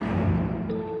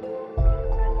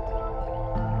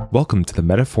Welcome to the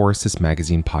Metaphorosis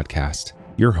Magazine podcast,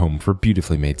 your home for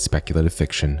beautifully made speculative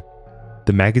fiction.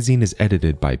 The magazine is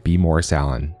edited by B. Morris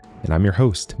Allen, and I'm your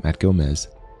host, Matt Gomez.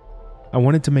 I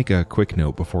wanted to make a quick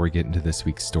note before we get into this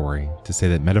week's story to say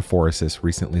that Metaphorosis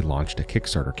recently launched a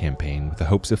Kickstarter campaign with the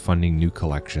hopes of funding new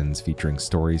collections featuring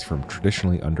stories from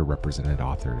traditionally underrepresented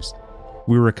authors.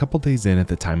 We were a couple days in at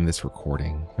the time of this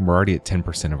recording, and we're already at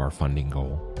 10% of our funding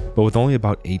goal. But with only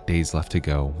about 8 days left to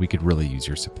go, we could really use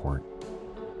your support.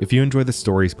 If you enjoy the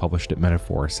stories published at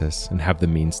Metaphorosis and have the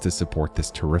means to support this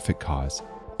terrific cause,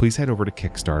 please head over to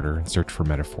Kickstarter and search for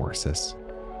Metaphorosis.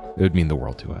 It would mean the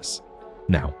world to us.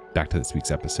 Now, back to this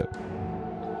week's episode.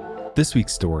 This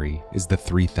week's story is The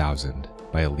 3000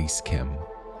 by Elise Kim.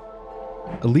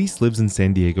 Elise lives in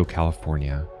San Diego,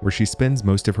 California, where she spends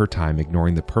most of her time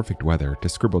ignoring the perfect weather to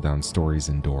scribble down stories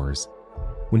indoors.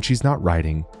 When she's not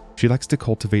writing, she likes to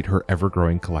cultivate her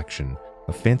ever-growing collection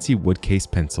of fancy wood case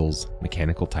pencils,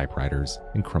 mechanical typewriters,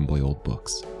 and crumbly old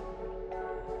books.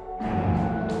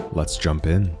 Let's jump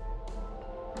in.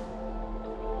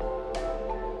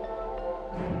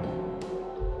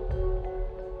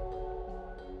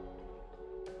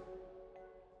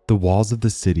 The walls of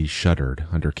the city shuddered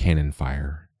under cannon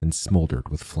fire and smoldered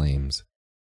with flames.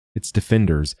 Its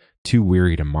defenders, too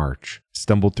weary to march,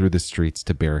 stumbled through the streets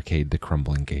to barricade the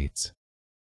crumbling gates.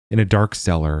 In a dark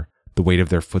cellar, the weight of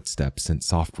their footsteps sent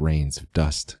soft rains of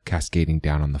dust cascading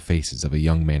down on the faces of a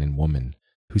young man and woman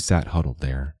who sat huddled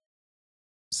there.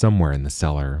 Somewhere in the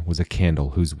cellar was a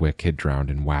candle whose wick had drowned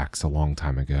in wax a long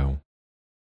time ago.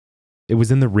 It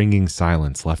was in the ringing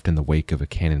silence left in the wake of a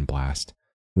cannon blast,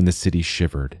 when the city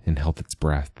shivered and held its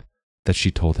breath, that she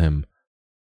told him,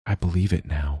 "I believe it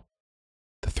now.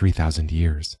 The 3,000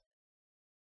 years.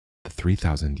 The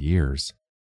 3,000 years.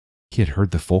 He had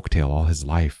heard the folktale all his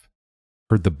life,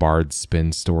 heard the bards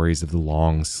spin stories of the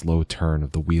long, slow turn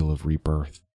of the wheel of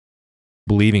rebirth.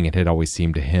 Believing it had always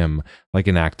seemed to him like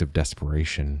an act of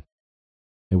desperation.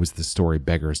 It was the story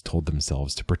beggars told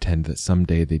themselves to pretend that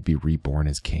someday they'd be reborn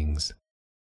as kings.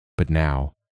 But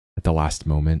now, at the last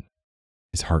moment,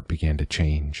 his heart began to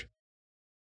change.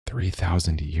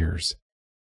 3,000 years.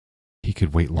 He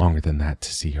could wait longer than that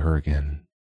to see her again.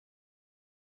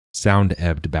 Sound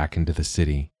ebbed back into the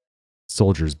city.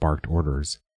 Soldiers barked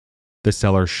orders. The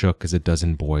cellar shook as a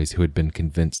dozen boys who had been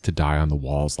convinced to die on the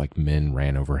walls like men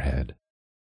ran overhead.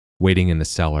 Waiting in the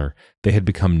cellar, they had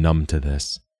become numb to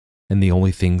this, and the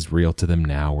only things real to them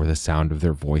now were the sound of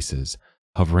their voices,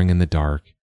 hovering in the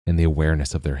dark, and the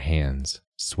awareness of their hands,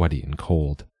 sweaty and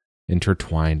cold,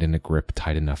 intertwined in a grip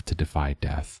tight enough to defy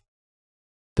death.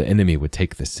 The enemy would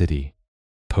take the city,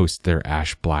 post their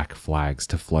ash-black flags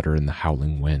to flutter in the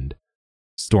howling wind,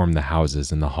 storm the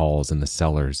houses and the halls and the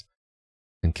cellars,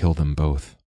 and kill them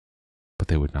both, but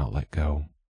they would not let go.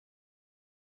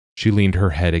 She leaned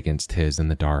her head against his in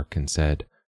the dark and said,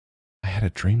 "I had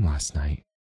a dream last night,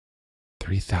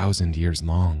 3,000 years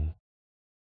long."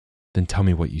 "Then tell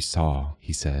me what you saw,"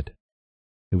 he said.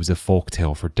 It was a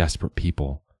folktale for desperate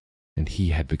people, and he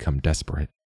had become desperate.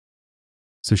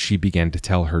 So she began to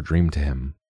tell her dream to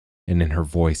him, and in her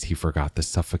voice he forgot the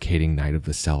suffocating night of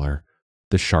the cellar,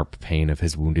 the sharp pain of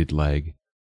his wounded leg,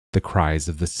 the cries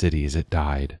of the city as it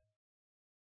died.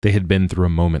 They had been through a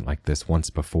moment like this once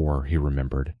before, he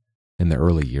remembered, in the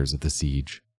early years of the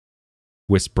siege.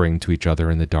 Whispering to each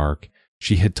other in the dark,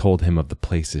 she had told him of the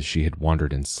places she had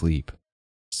wandered in sleep,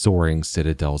 soaring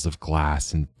citadels of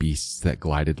glass and beasts that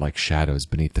glided like shadows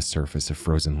beneath the surface of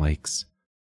frozen lakes.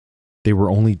 They were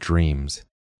only dreams,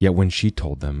 yet when she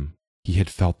told them, he had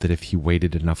felt that if he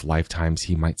waited enough lifetimes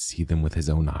he might see them with his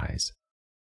own eyes.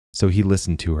 So he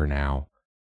listened to her now,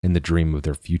 and the dream of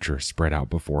their future spread out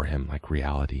before him like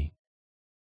reality.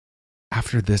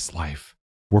 "After this life,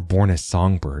 we're born as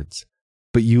songbirds,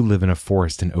 but you live in a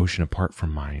forest and ocean apart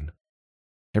from mine.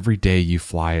 Every day you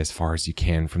fly as far as you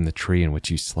can from the tree in which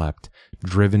you slept,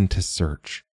 driven to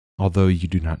search, although you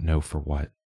do not know for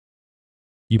what.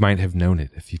 You might have known it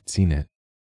if you'd seen it,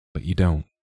 but you don't.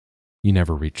 You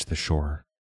never reach the shore.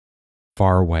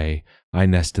 Far away, I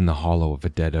nest in the hollow of a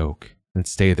dead oak and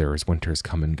stay there as winters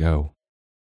come and go.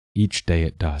 Each day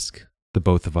at dusk, the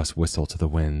both of us whistle to the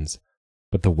winds,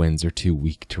 but the winds are too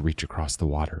weak to reach across the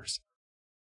waters.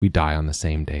 We die on the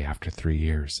same day after 3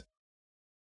 years.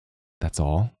 That's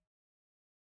all?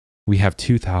 We have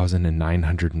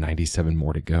 2,997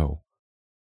 more to go.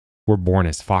 We're born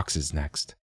as foxes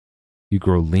next. You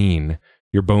grow lean,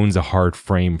 your bones a hard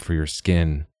frame for your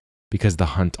skin, because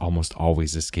the hunt almost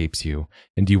always escapes you,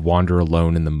 and you wander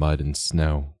alone in the mud and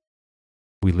snow.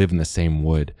 We live in the same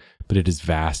wood, but it is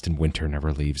vast and winter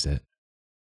never leaves it.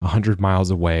 100 miles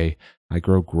away, I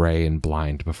grow gray and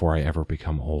blind before I ever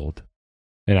become old.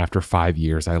 and after 5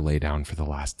 years I lay down for the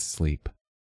last sleep.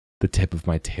 The tip of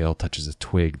my tail touches a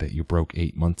twig that you broke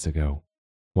 8 months ago,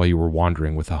 while you were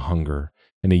wandering with a hunger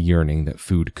and a yearning that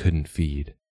food couldn't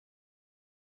feed.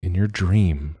 In your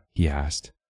dream, he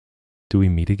asked, do we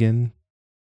meet again?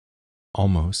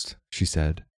 Almost, she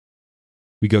said.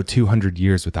 We go 200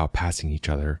 years without passing each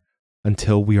other,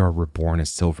 until we are reborn as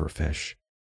silverfish.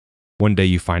 One day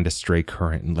you find a stray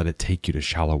current and let it take you to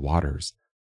shallow waters.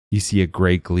 You see a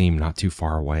gray gleam not too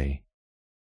far away.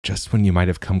 Just when you might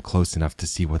have come close enough to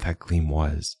see what that gleam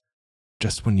was.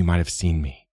 Just when you might have seen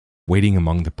me, waiting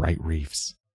among the bright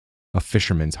reefs. A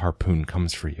fisherman's harpoon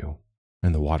comes for you,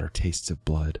 and the water tastes of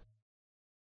blood.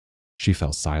 She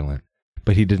fell silent,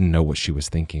 but he didn't know what she was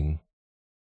thinking.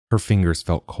 Her fingers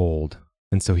felt cold,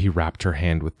 and so he wrapped her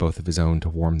hand with both of his own to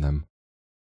warm them.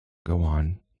 Go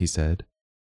on, he said.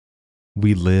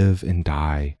 We live and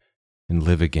die and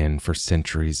live again for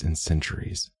centuries and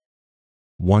centuries.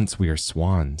 Once we are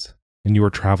swans, and you are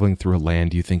traveling through a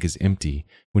land you think is empty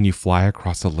when you fly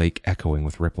across a lake echoing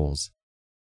with ripples.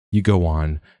 You go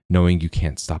on, knowing you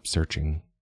can't stop searching.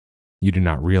 You do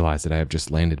not realize that I have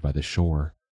just landed by the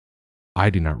shore. I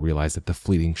do not realize that the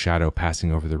fleeting shadow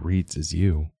passing over the reeds is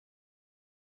you.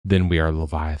 Then we are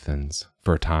leviathans,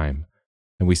 for a time,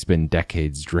 and we spend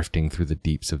decades drifting through the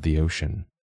deeps of the ocean.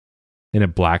 In a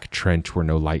black trench where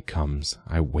no light comes,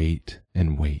 I wait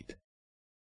and wait.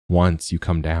 Once you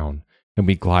come down, and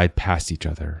we glide past each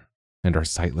other, and our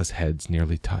sightless heads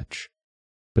nearly touch.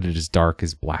 But it is dark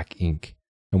as black ink,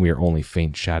 and we are only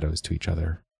faint shadows to each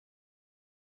other.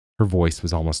 Her voice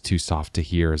was almost too soft to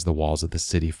hear as the walls of the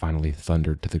city finally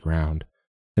thundered to the ground,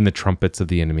 and the trumpets of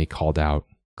the enemy called out,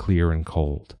 clear and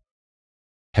cold.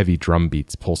 Heavy drum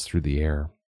beats pulsed through the air,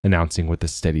 announcing with a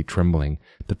steady trembling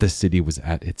that the city was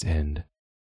at its end.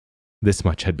 This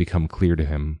much had become clear to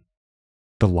him.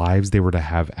 The lives they were to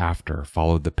have after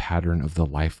followed the pattern of the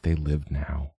life they lived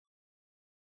now.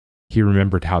 He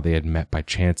remembered how they had met by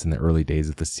chance in the early days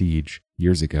of the siege,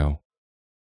 years ago.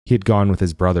 He had gone with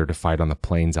his brother to fight on the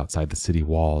plains outside the city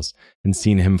walls and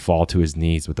seen him fall to his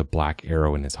knees with a black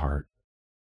arrow in his heart.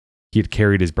 He had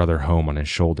carried his brother home on his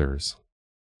shoulders.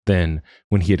 Then,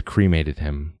 when he had cremated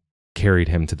him, carried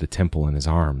him to the temple in his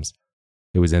arms,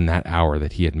 it was in that hour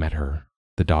that he had met her,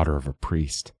 the daughter of a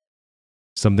priest.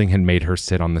 Something had made her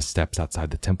sit on the steps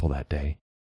outside the temple that day,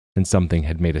 and something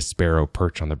had made a sparrow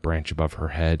perch on the branch above her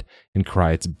head and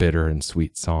cry its bitter and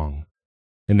sweet song.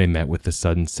 And they met with the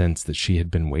sudden sense that she had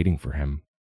been waiting for him,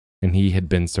 and he had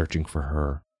been searching for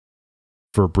her.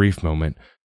 For a brief moment,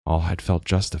 all had felt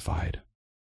justified.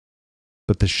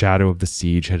 But the shadow of the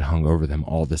siege had hung over them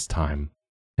all this time,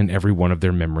 and every one of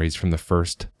their memories from the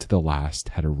first to the last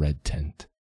had a red tint.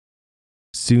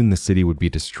 Soon the city would be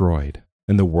destroyed,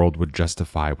 and the world would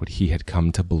justify what he had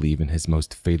come to believe in his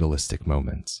most fatalistic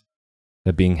moments,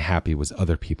 that being happy was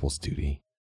other people's duty,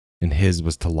 and his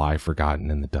was to lie forgotten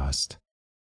in the dust.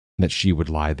 That she would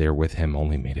lie there with him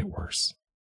only made it worse.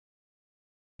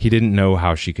 He didn't know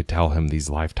how she could tell him these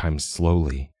lifetimes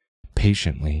slowly,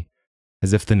 patiently,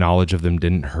 as if the knowledge of them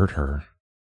didn't hurt her,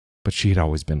 but she had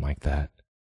always been like that.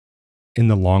 In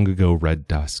the long ago red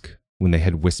dusk, when they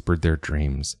had whispered their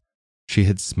dreams, she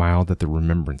had smiled at the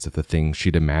remembrance of the things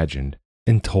she'd imagined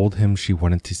and told him she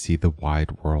wanted to see the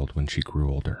wide world when she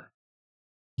grew older.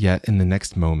 Yet in the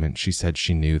next moment she said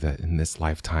she knew that in this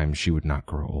lifetime she would not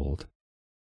grow old.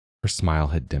 Her smile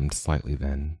had dimmed slightly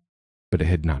then, but it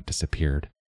had not disappeared.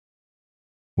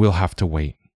 We'll have to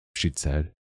wait, she'd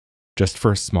said, just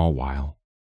for a small while.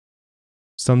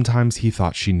 Sometimes he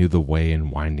thought she knew the way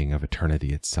and winding of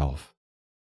eternity itself.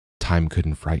 Time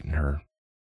couldn't frighten her,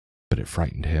 but it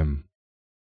frightened him.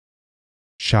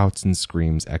 Shouts and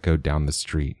screams echoed down the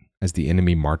street as the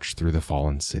enemy marched through the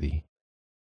fallen city.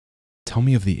 Tell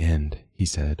me of the end, he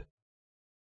said.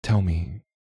 Tell me,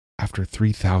 after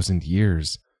 3,000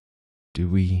 years, do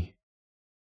we...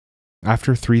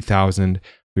 After 3,000,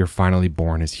 we are finally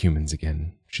born as humans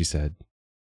again, she said.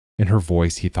 In her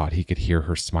voice, he thought he could hear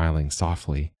her smiling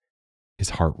softly.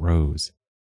 His heart rose.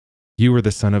 You are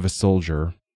the son of a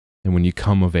soldier, and when you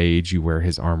come of age, you wear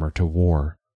his armor to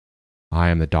war. I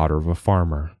am the daughter of a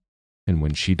farmer, and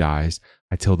when she dies,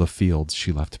 I till the fields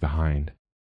she left behind.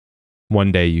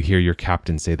 One day you hear your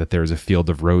captain say that there is a field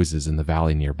of roses in the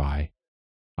valley nearby.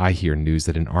 I hear news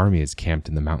that an army is camped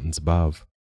in the mountains above.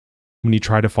 When you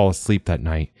try to fall asleep that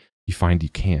night, you find you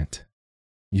can't.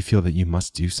 You feel that you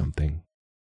must do something,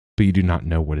 but you do not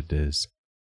know what it is.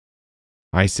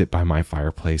 I sit by my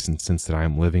fireplace and sense that I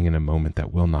am living in a moment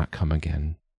that will not come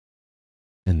again.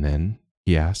 And then,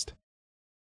 he asked.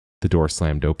 The door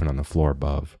slammed open on the floor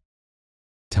above.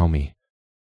 Tell me,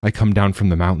 I come down from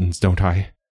the mountains, don't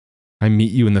I? I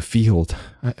meet you in the field.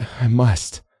 I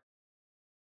must.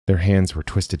 Their hands were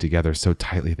twisted together so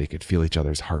tightly they could feel each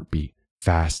other's heartbeat,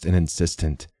 fast and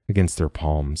insistent, against their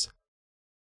palms.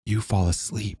 You fall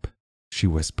asleep, she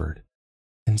whispered,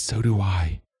 and so do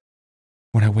I.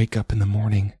 When I wake up in the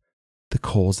morning, the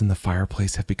coals in the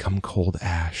fireplace have become cold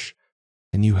ash,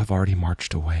 and you have already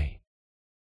marched away.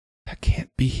 That can't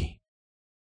be.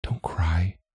 Don't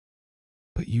cry.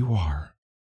 But you are.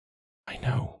 I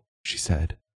know, she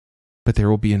said, but there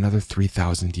will be another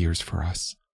 3,000 years for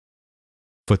us.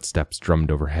 Footsteps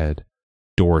drummed overhead.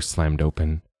 Doors slammed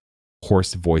open.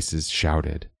 Hoarse voices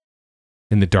shouted.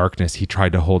 In the darkness, he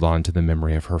tried to hold on to the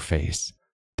memory of her face,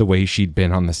 the way she'd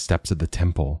been on the steps of the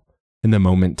temple, in the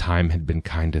moment time had been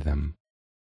kind to them.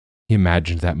 He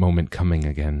imagined that moment coming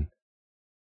again.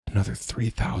 Another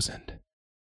 3,000,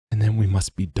 and then we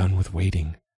must be done with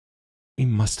waiting. We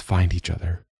must find each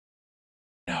other.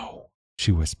 No,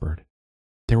 she whispered.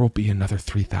 There will be another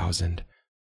 3,000,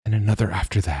 and another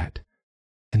after that,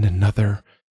 and another,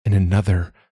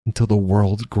 until the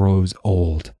world grows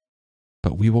old.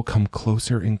 But we will come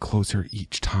closer and closer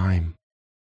each time.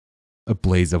 A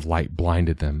blaze of light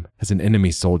blinded them as an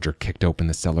enemy soldier kicked open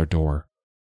the cellar door.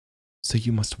 So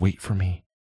you must wait for me.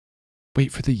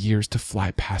 Wait for the years to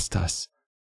fly past us.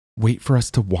 Wait for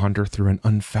us to wander through an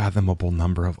unfathomable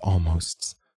number of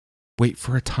almosts. Wait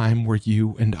for a time where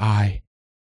you and I...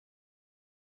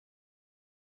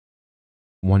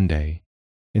 One day,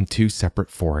 in two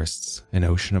separate forests, an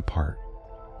ocean apart,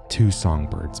 two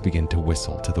songbirds began to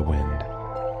whistle to the wind.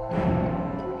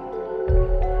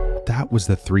 That was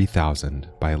The 3000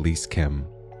 by Elise Kim.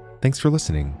 Thanks for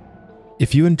listening.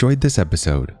 If you enjoyed this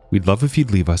episode, we'd love if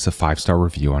you'd leave us a 5-star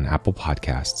review on Apple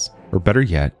Podcasts, or better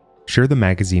yet, share the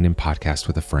magazine and podcast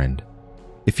with a friend.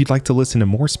 If you'd like to listen to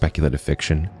more speculative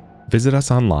fiction, visit us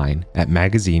online at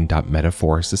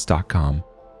magazine.metaphorosis.com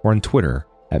or on Twitter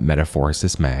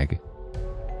 @MetaphorosisMag.